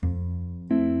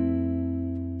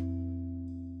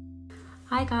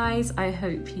Hi guys, I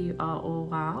hope you are all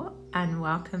well and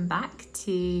welcome back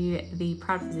to the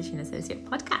Proud Physician Associate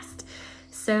podcast.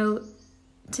 So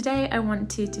today I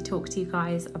wanted to talk to you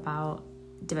guys about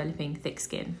developing thick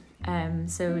skin.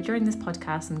 So during this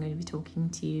podcast I'm going to be talking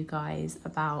to you guys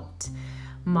about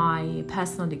my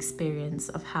personal experience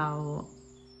of how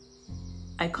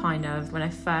I when I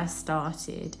first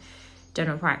started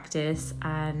general practice,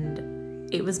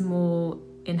 and it was more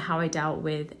in how I dealt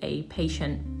with a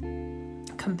patient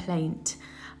complaint,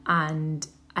 and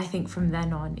I think from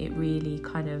then on it really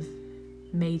kind of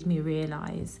made me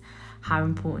realize how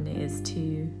important it is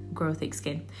to grow thick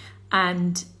skin.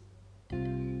 And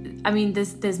I mean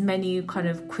there's many kind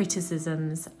of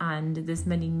criticisms and there's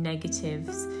many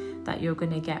negatives that you're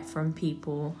going to get from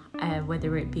people,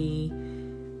 whether it be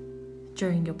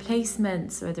during your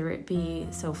placements, whether it be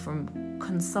from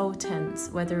consultants,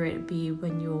 whether it be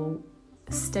when you're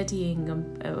studying,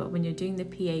 when you're doing the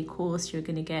PA course, you're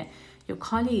going to get your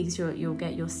colleagues, you'll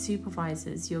get your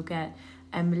supervisors, you'll get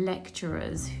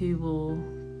lecturers who will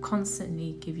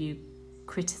constantly give you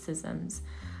criticisms.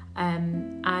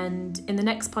 And in the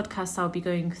next podcast, I'll be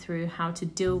going through how to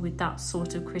deal with that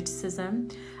sort of criticism.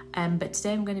 But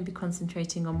today I'm going to be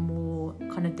concentrating on more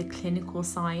kind of the clinical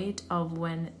side of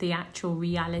when the actual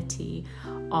reality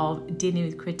of dealing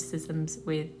with criticisms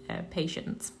with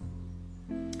patients.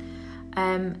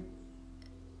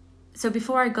 So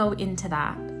before I go into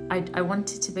that, I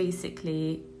wanted to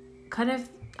basically kind of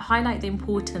highlight the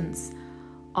importance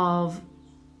of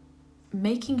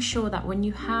making sure that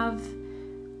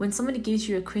when somebody gives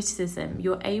you a criticism,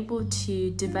 you're able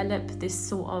to develop this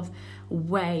sort of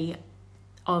way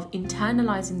of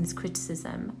internalizing this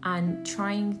criticism and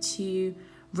trying to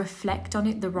reflect on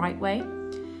it the right way.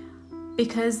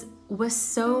 Because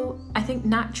I think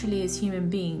naturally as human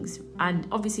beings, and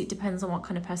obviously it depends on what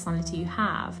kind of personality you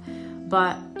have,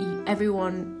 but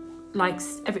everyone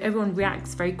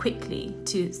reacts very quickly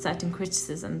to certain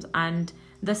criticisms, and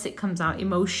thus it comes out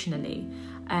emotionally,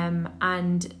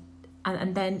 and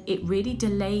then it really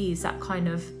delays that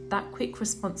quick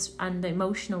response, and the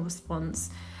emotional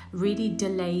response really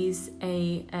delays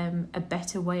a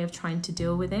better way of trying to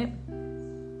deal with it.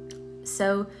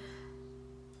 So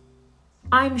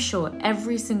I'm sure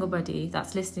every single body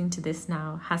that's listening to this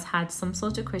now has had some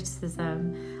sort of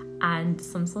criticism and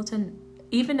some sort of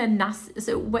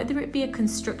so whether it be a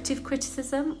constructive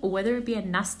criticism or whether it be a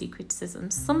nasty criticism,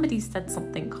 somebody said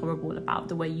something horrible about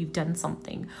the way you've done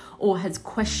something, or has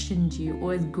questioned you,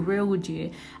 or has grilled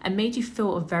you and made you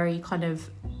feel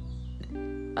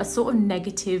a sort of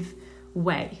negative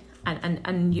way,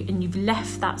 and you've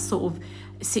left that sort of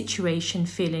situation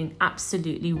feeling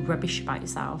absolutely rubbish about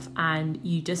yourself, and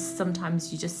you get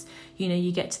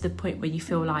to the point where you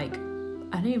feel like,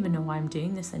 I don't even know why I'm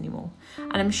doing this anymore.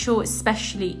 And I'm sure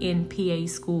especially in PA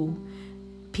school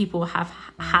people have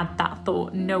had that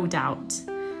thought, no doubt.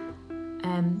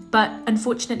 But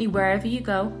unfortunately, wherever you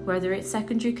go, whether it's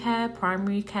secondary care,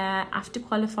 primary care, after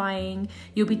qualifying,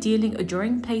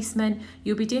 during placement,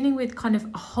 you'll be dealing with kind of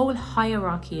a whole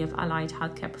hierarchy of allied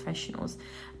healthcare professionals,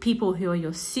 people who are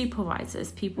your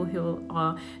supervisors, people who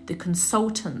are the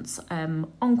consultants,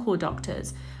 on-call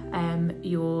doctors,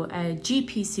 your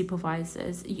GP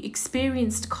supervisors,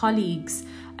 experienced colleagues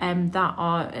that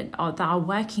are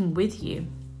working with you.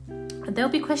 They'll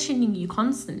be questioning you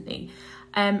constantly.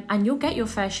 And you'll get your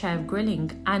fair share of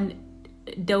grilling, and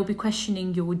they'll be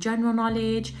questioning your general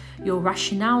knowledge, your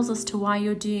rationales as to why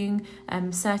you're doing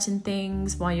certain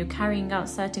things, why you're carrying out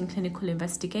certain clinical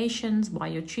investigations, why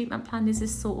your treatment plan is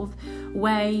this sort of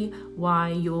way,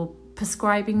 why you're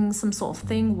prescribing some sort of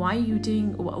thing, why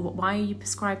are you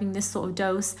prescribing this sort of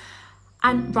dose.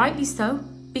 And rightly so,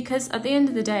 because at the end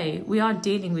of the day, we are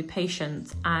dealing with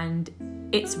patients and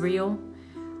it's real.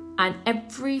 And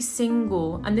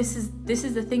this is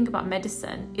the thing about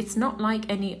medicine. It's not like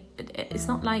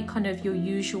kind of your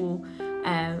usual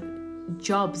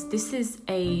jobs. This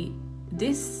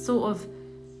sort of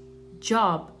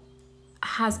job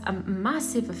has a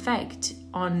massive effect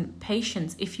on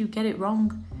patients if you get it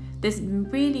wrong. There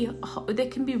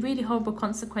can be really horrible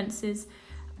consequences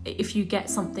if you get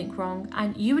something wrong,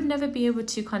 and you would never be able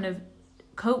to kind of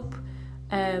cope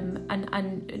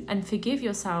and forgive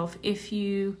yourself if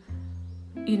you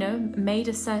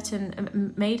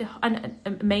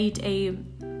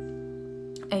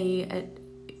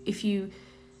if you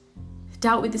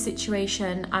dealt with the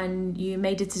situation and you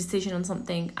made a decision on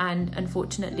something, and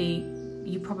unfortunately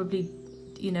you probably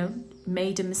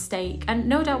made a mistake, and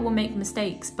no doubt we'll make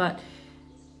mistakes, but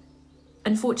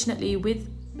unfortunately with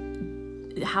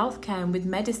healthcare and with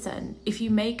medicine, if you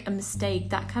make a mistake,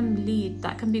 that can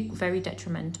be very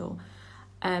detrimental.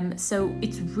 So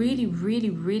it's really, really,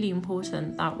 really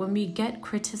important that when we get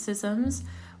criticisms,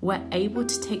 we're able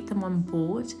to take them on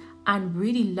board and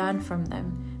really learn from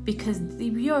them, because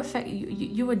you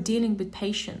are dealing with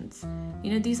patients.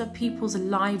 These are people's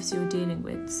lives you're dealing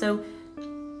with. So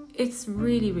it's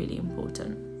really, really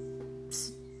important.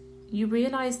 You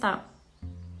realize that,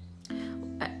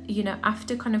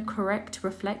 after kind of correct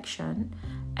reflection,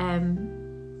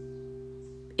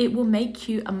 it will make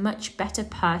you a much better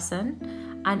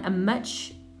person and a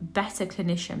much better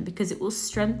clinician, because it will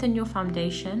strengthen your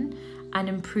foundation and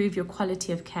improve your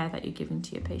quality of care that you're giving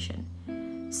to your patient.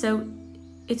 So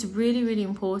it's really, really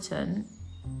important,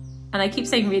 and I keep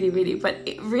saying really, really, but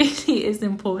it really is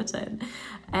important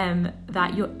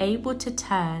that you're able to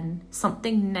turn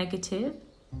something negative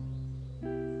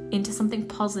into something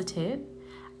positive,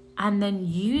 and then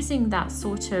using that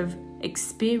sort of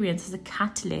experience as a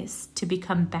catalyst to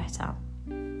become better.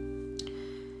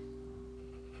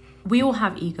 We all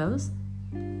have egos.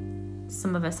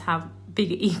 Some of us have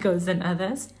bigger egos than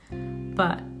others,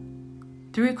 but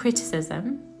through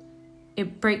criticism,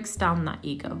 it breaks down that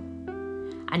ego.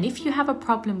 And if you have a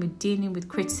problem with dealing with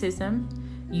criticism,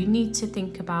 you need to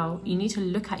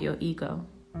look at your ego.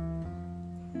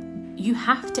 You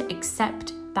have to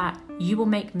accept that you will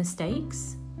make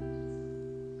mistakes,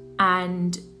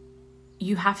 and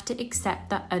you have to accept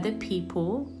that other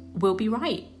people will be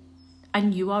right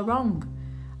and you are wrong.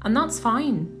 And that's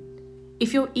fine.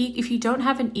 If you don't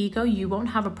have an ego, you won't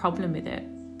have a problem with it,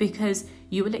 because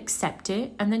you will accept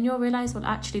it, and then you'll realize, well,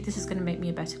 actually, this is going to make me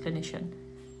a better clinician.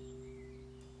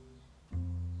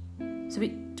 So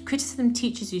criticism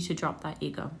teaches you to drop that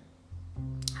ego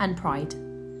and pride.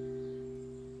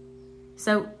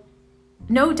 So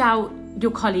no doubt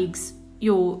your colleagues,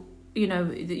 your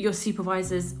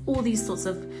supervisors, all these sorts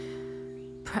of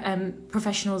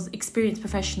professionals, experienced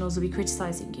professionals will be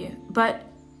criticizing you. But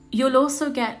you'll also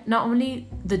get not only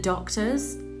the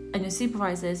doctors and your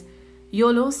supervisors,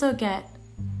 you'll also get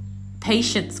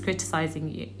patients criticizing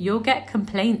you. You'll get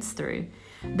complaints through.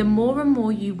 The more and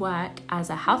more you work as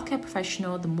a healthcare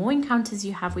professional, the more encounters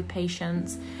you have with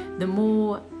patients, the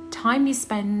more time you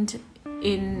spend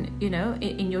in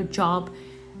your job,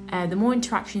 the more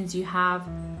interactions you have,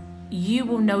 you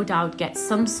will no doubt get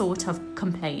some sort of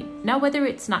complaint. Now, whether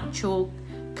it's an actual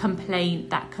complaint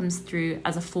that comes through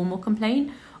as a formal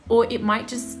complaint, or it might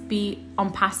just be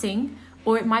on passing,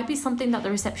 or it might be something that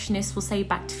the receptionist will say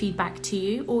feedback to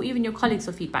you, or even your colleagues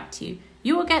will feedback to you.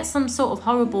 You will get some sort of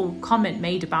horrible comment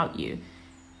made about you.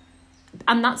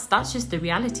 And that's just the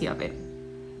reality of it.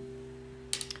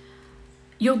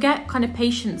 You'll get kind of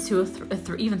patients who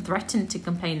are even threatened to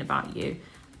complain about you,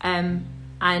 and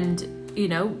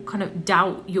kind of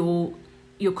doubt your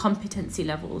competency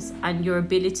levels and your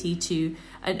ability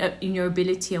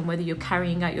on whether you're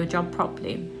carrying out your job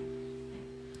properly.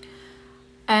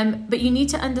 But you need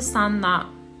to understand that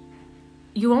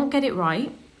you won't get it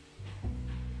right,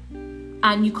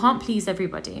 and you can't please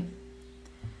everybody.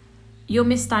 You'll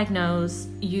misdiagnose.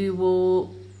 You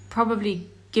will probably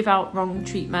give out wrong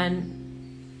treatment.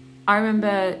 I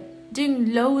remember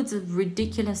doing loads of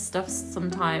ridiculous stuff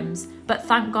sometimes, but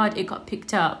thank God it got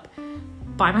picked up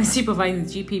by my supervising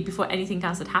GP before anything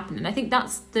else had happened. And I think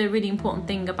that's the really important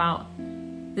thing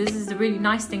this is the really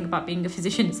nice thing about being a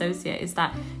physician associate, is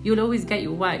that you'll always get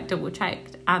your work double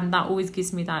checked, and that always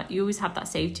gives me that, you always have that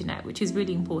safety net, which is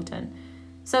really important.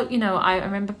 So, I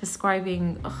remember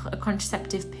prescribing a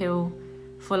contraceptive pill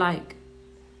for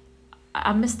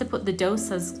I must have put the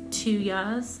dose as 2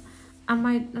 years. And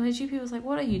my GP was like,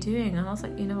 what are you doing? And I was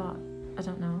like, you know what? I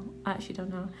don't know. I actually don't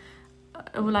know.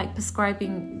 Or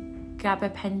prescribing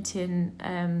gabapentin,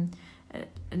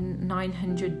 a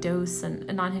 900 dose and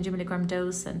a 900 milligram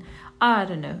dose. And I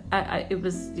don't know. It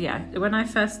was, when I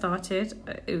first started,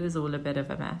 it was all a bit of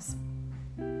a mess.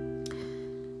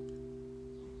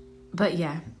 But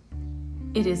yeah,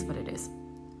 it is what it is.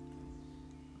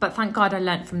 But thank God I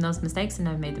learned from those mistakes and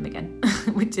never made them again,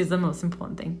 which is the most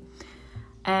important thing.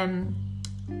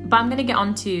 But I'm going to get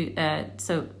on to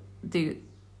the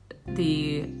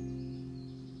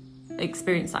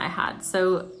experience that I had.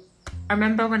 So I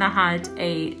remember when I had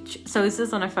so this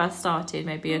is when I first started,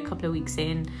 maybe a couple of weeks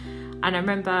in, and I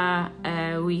remember I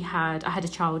had a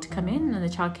child come in, and the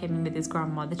child came in with his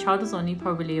grandma. The child was only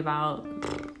probably about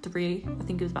 3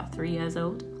 years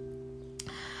old.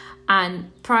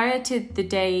 And prior to the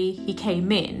day he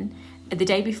came in, the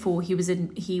day before,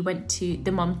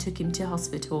 the mum took him to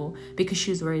hospital because she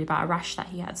was worried about a rash that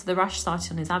he had. So the rash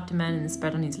started on his abdomen and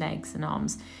spread on his legs and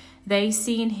arms. They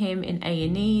seen him in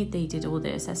A&E. They did all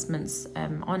the assessments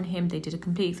on him. They did a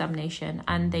complete examination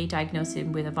and they diagnosed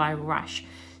him with a viral rash.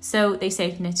 So they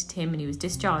safety netted him and he was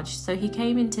discharged. So he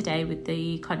came in today with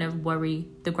the kind of worry.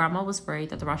 The grandma was worried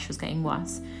that the rash was getting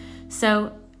worse.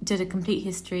 So did a complete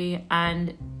history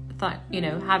and thought, you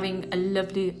know, having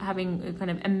a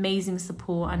kind of amazing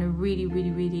support and a really,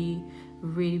 really, really,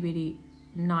 really, really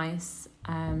nice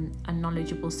and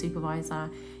knowledgeable supervisor.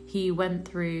 He went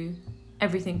through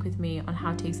everything with me on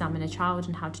how to examine a child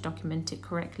and how to document it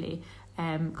correctly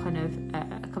a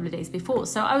couple of days before.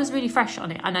 So I was really fresh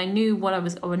on it and I knew what I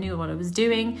was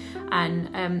doing,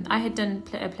 and I had done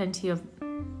plenty of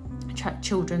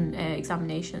children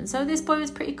examinations. So this boy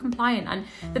was pretty compliant, and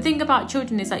the thing about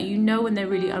children is that you know when they're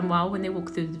really unwell when they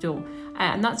walk through the door,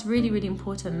 and that's really, really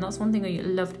important, and that's one thing I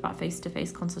loved about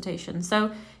face-to-face consultation.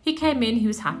 So he came in, he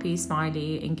was happy,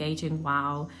 smiley, engaging,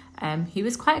 wow. He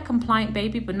was quite a compliant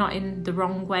baby, but not in the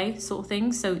wrong way sort of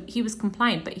thing. So he was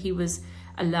compliant, but he was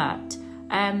alert.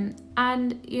 And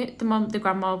the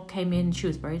grandma came in, she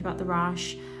was worried about the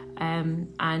rash,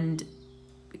 and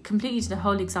completed the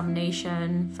whole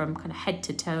examination from kind of head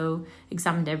to toe,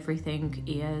 examined everything,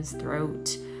 ears,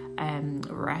 throat,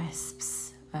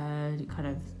 resps, kind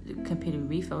of capillary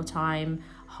refill time,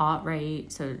 heart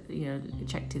rate. So, you know,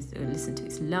 listened to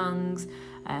his lungs,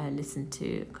 listened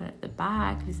to kind of the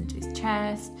back, listened to his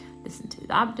chest, listened to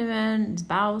his abdomen, his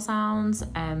bowel sounds,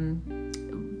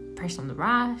 pressed on the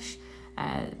rash,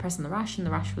 and the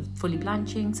rash was fully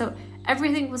blanching. So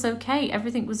everything was okay,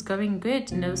 everything was going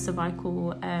good, no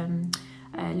cervical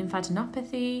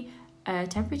lymphadenopathy,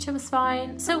 temperature was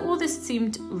fine. So all this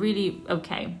seemed really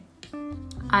okay,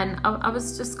 and I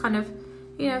was just kind of,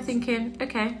 you know, thinking,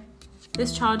 okay,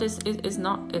 this child is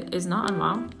not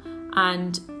unwell,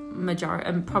 and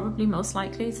probably most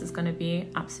likely this is going to be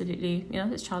absolutely, you know,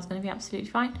 this child's going to be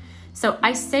absolutely fine. So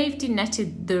I safety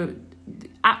netted the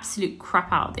absolute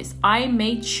crap out of this. I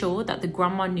made sure that the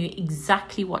grandma knew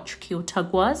exactly what tracheal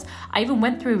tug was. I even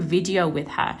went through a video with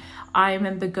her. I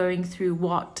remember going through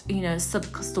what, you know,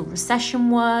 subcostal recession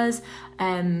was.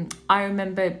 I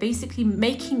remember basically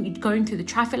going through the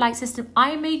traffic light system.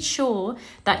 I made sure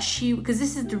that because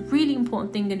this is the really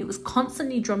important thing, and it was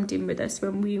constantly drummed in with us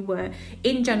when we were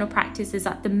in general practice, is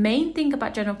that the main thing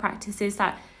about general practice is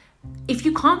that if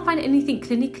you can't find anything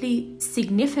clinically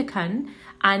significant,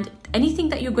 and anything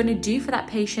that you're going to do for that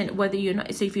patient,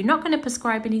 if you're not going to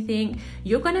prescribe anything,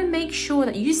 you're going to make sure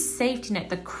that you safety net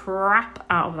the crap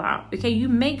out of that. Okay, you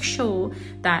make sure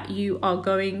that you are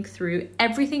going through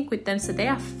everything with them so they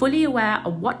are fully aware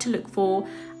of what to look for,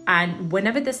 and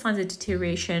whenever there's signs of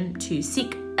deterioration, to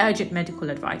seek urgent medical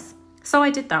advice. So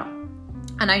I did that,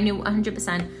 and I knew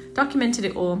 100%, documented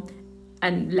it all,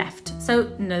 and left. So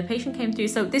the patient came through.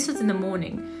 So this was in the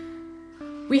morning.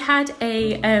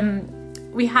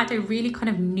 We had a really kind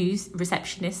of new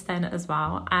receptionist then as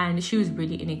well, and she was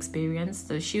really inexperienced.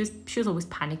 So she was always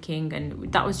panicking,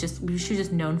 and she was just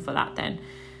known for that then.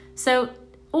 So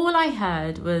all I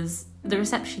heard was the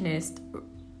receptionist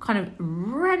kind of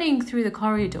running through the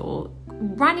corridor,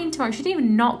 she didn't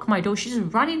even knock my door, she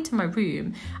just ran into my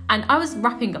room, and I was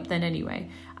wrapping up then anyway,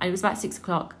 and it was about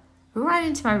 6:00. Right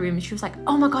into my room, and she was like,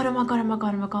 oh my god,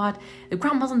 the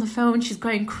grandma's on the phone, she's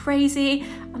going crazy.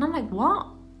 And I'm like, what?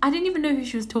 I didn't even know who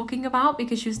she was talking about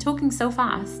because she was talking so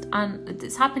fast, and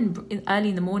this happened early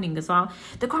in the morning as well.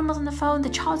 The grandma's on the phone, the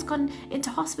child's gone into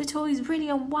hospital, he's really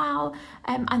unwell,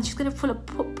 and she's going to put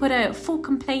a full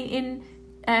complaint in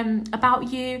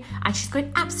about you, and she's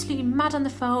going absolutely mad on the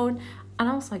phone. And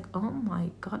I was like, oh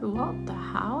my god, what the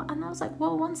hell? And I was like,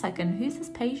 well, one second, who's this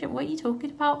patient? What are you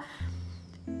talking about?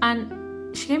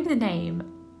 And she gave me the name,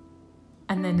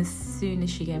 and then as soon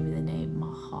as she gave me the name,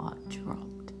 my heart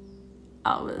dropped.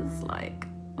 I was like,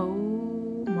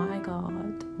 oh my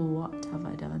god, what have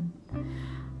I done?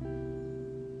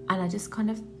 And I just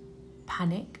kind of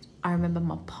panicked. I remember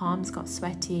my palms got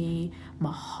sweaty,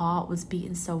 my heart was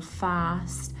beating so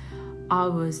fast. I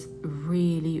was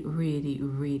really, really,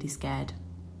 really scared.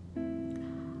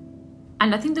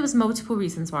 And I think there was multiple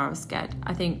reasons why I was scared.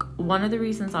 I think one of the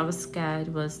reasons I was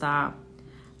scared was that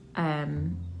I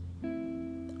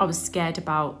was scared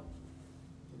about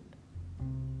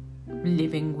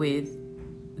living with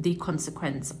the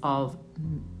consequence of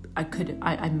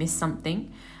I missed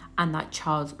something, and that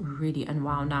child's really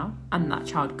unwell now, and that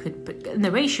child and the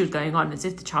way she was going on as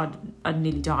if the child had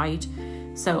nearly died.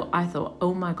 So I thought,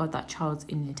 oh my god, that child's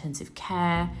in intensive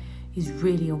care, he's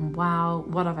really unwell,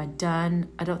 what have I done?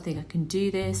 I don't think I can do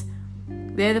this.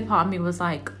 The other part of me was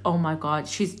like, oh my god,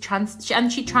 she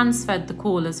transferred the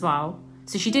call as well.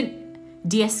 So she didn't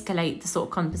de-escalate the sort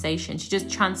of conversation. She just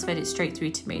transferred it straight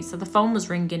through to me. So the phone was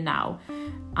ringing now,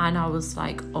 and I was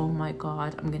like, oh my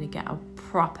God, I'm going to get a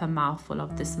proper mouthful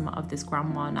of this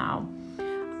grandma now.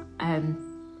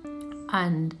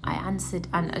 And I answered,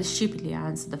 and stupidly I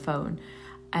answered the phone,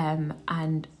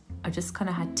 and I just kind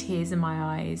of had tears in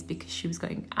my eyes because she was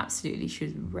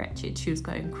wretched. She was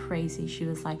going crazy. She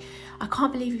was like, I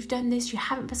can't believe you've done this. You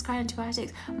haven't prescribed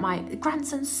antibiotics. My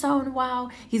grandson's so unwell.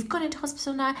 He's gone into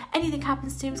hospital now. Anything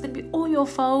happens to him, it's going to be all your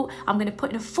fault. I'm going to put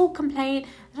in a full complaint.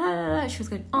 She was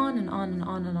going on and on and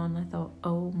on and on. I thought,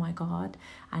 oh my God.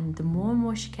 And the more and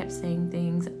more she kept saying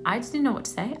things, I just didn't know what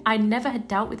to say. I never had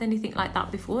dealt with anything like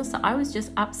that before. So I was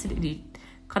just absolutely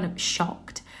kind of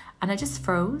shocked. And I just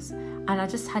froze, and I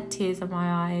just had tears in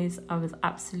my eyes. I was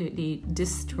absolutely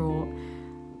distraught.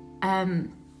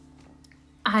 And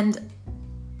I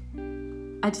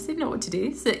just didn't know what to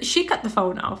do. So she cut the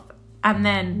phone off, and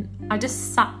then I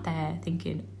just sat there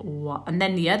thinking, what? And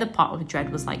then the other part of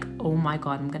dread was like, oh my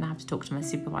God, I'm going to have to talk to my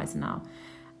supervisor now.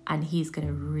 And he's going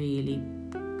to really,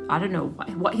 I don't know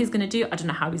what he's going to do. I don't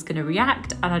know how he's going to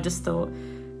react. And I just felt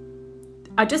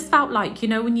like,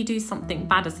 when you do something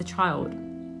bad as a child,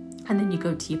 and then you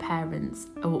go to your parents,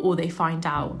 or they find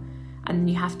out, and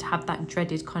you have to have that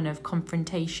dreaded kind of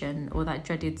confrontation, or that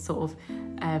dreaded sort of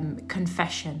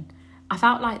confession. I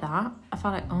felt like that. I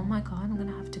felt like, oh my God, I'm going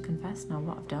to have to confess now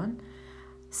what I've done.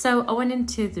 So I went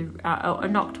into I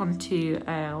knocked onto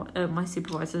my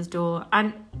supervisor's door,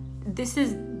 and this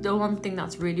is the one thing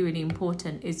that's really, really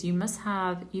important, is you must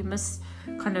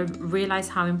kind of realize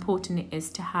how important it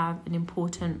is to have an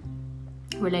important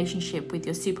relationship with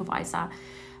your supervisor.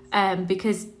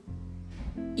 Because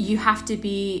you have to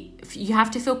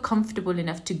feel comfortable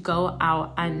enough to go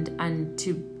out and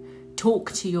to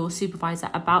talk to your supervisor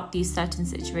about these certain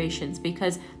situations,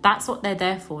 because that's what they're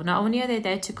there for. Not only are they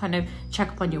there to kind of check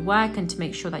up on your work and to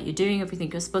make sure that you're doing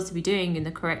everything you're supposed to be doing in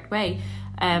the correct way,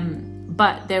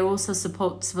 but they're also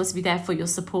supposed to be there for your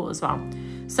support as well.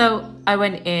 So I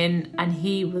went in, and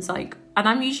he was like, and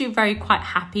I'm usually a very quite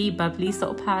happy, bubbly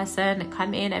sort of person. I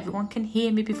come in, everyone can hear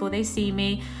me before they see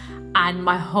me. And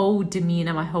my whole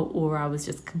demeanour, my whole aura was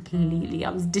just I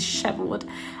was dishevelled.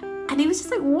 And he was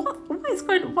just like,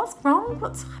 what's wrong?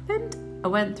 What's happened? I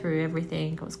went through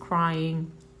everything. I was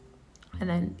crying. And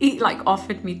then he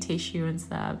offered me tissue and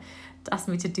stuff, asked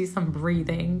me to do some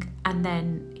breathing. And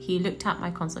then he looked at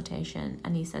my consultation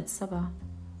and he said, Saba,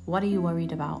 what are you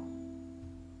worried about?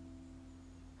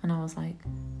 And I was like,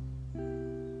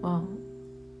 well,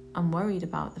 I'm worried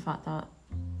about the fact that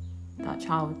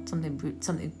child, something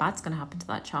bad's going to happen to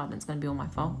that child, and it's going to be all my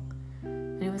fault.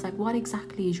 And he was like, what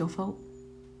exactly is your fault?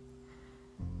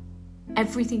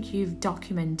 Everything you've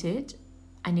documented,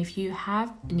 and if you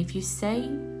can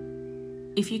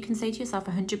say to yourself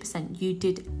 100%, you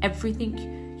did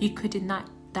everything you could in that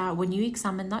when you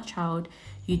examined that child,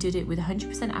 you did it with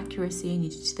 100% accuracy, and you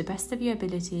did it to the best of your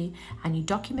ability, and you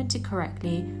documented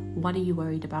correctly. What are you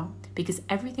worried about? Because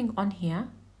everything on here,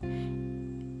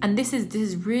 and this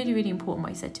is really, really important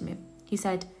what he said to me. He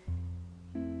said,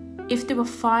 if there were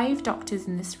 5 doctors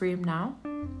in this room now,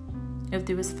 if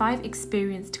there was 5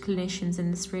 experienced clinicians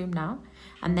in this room now,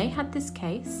 and they had this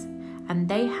case, and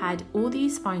they had all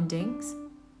these findings,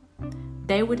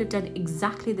 they would have done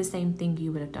exactly the same thing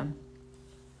you would have done.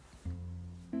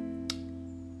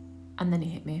 And then it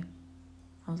hit me.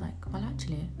 I was like, well,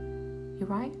 actually, you're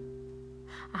right.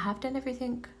 I have done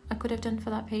everything I could have done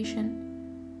for that patient.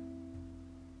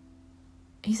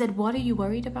 He said, what are you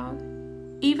worried about?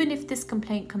 Even if this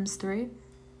complaint comes through,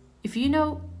 if you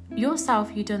know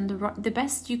yourself you've done the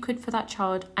best you could for that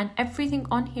child, and everything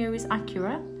on here is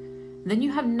accurate, then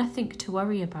you have nothing to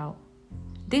worry about.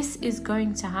 This is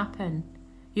going to happen.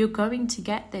 You're going to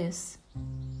get this.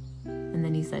 And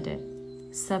then he said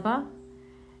it. Saba,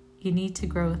 you need to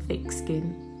grow a thick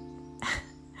skin.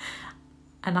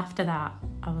 And after that,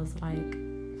 I was like,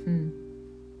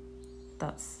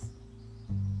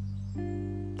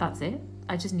 that's it.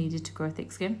 I just needed to grow a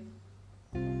thick skin.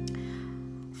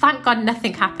 Thank God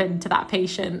nothing happened to that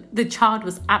patient. The child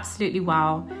was absolutely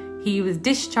well. He was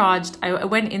discharged. I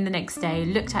went in the next day,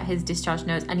 looked at his discharge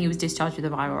notes, and he was discharged with a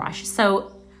viral rash.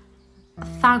 So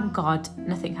thank God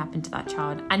nothing happened to that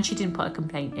child. And she didn't put a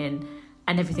complaint in,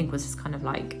 and everything was just kind of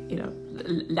like,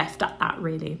 left at that,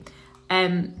 really.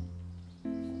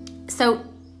 So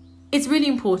it's really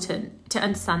important to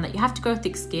understand that you have to grow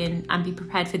thick skin and be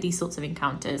prepared for these sorts of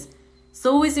encounters. It's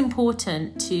always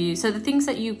important so the things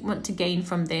that you want to gain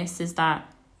from this is that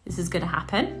this is going to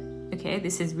happen. Okay,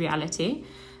 this is reality.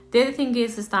 The other thing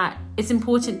is that it's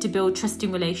important to build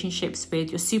trusting relationships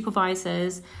with your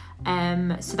supervisors,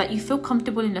 so that you feel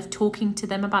comfortable enough talking to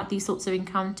them about these sorts of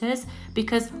encounters.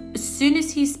 Because as soon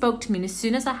as he spoke to me, and as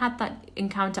soon as I had that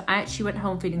encounter, I actually went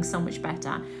home feeling so much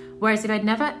better. Whereas if I'd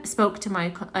never spoke to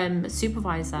my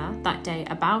supervisor that day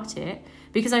about it,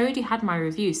 because I already had my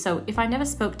review, so if I never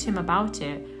spoke to him about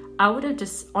it, I would have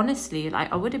just, honestly,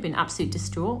 like, I would have been absolutely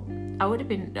distraught. I would have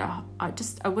been,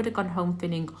 I would have gone home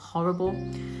feeling horrible.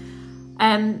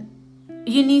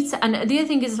 You need to, and the other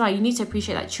thing is, like, you need to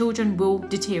appreciate that children will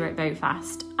deteriorate very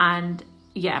fast. And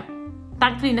yeah,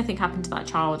 thankfully nothing happened to that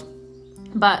child.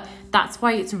 But that's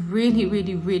why it's really,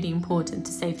 really, really important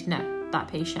to safety net that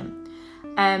patient.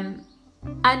 And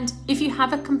if you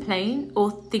have a complaint or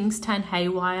things turn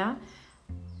haywire,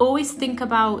 always think in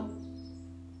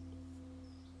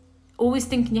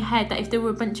your head that if there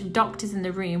were a bunch of doctors in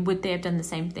the room, would they have done the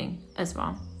same thing as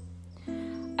well?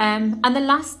 And the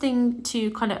last thing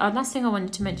I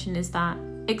wanted to mention is that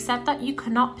accept that you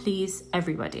cannot please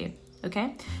everybody.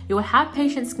 Okay, you will have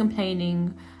patients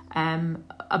complaining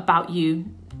about you.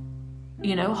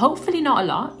 You know, hopefully not a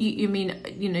lot.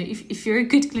 If you're a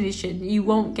good clinician, you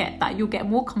won't get that. You'll get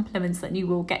more compliments than you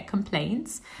will get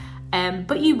complaints.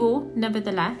 But you will,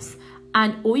 nevertheless.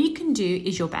 And all you can do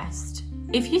is your best.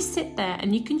 If you sit there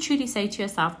and you can truly say to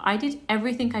yourself, I did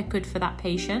everything I could for that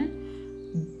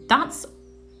patient, that's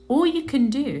all you can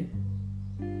do.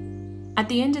 At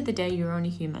the end of the day, you're only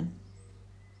human.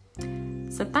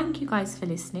 So thank you guys for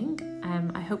listening.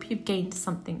 I hope you've gained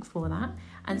something for that.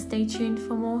 And stay tuned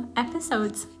for more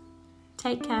episodes.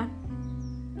 Take care.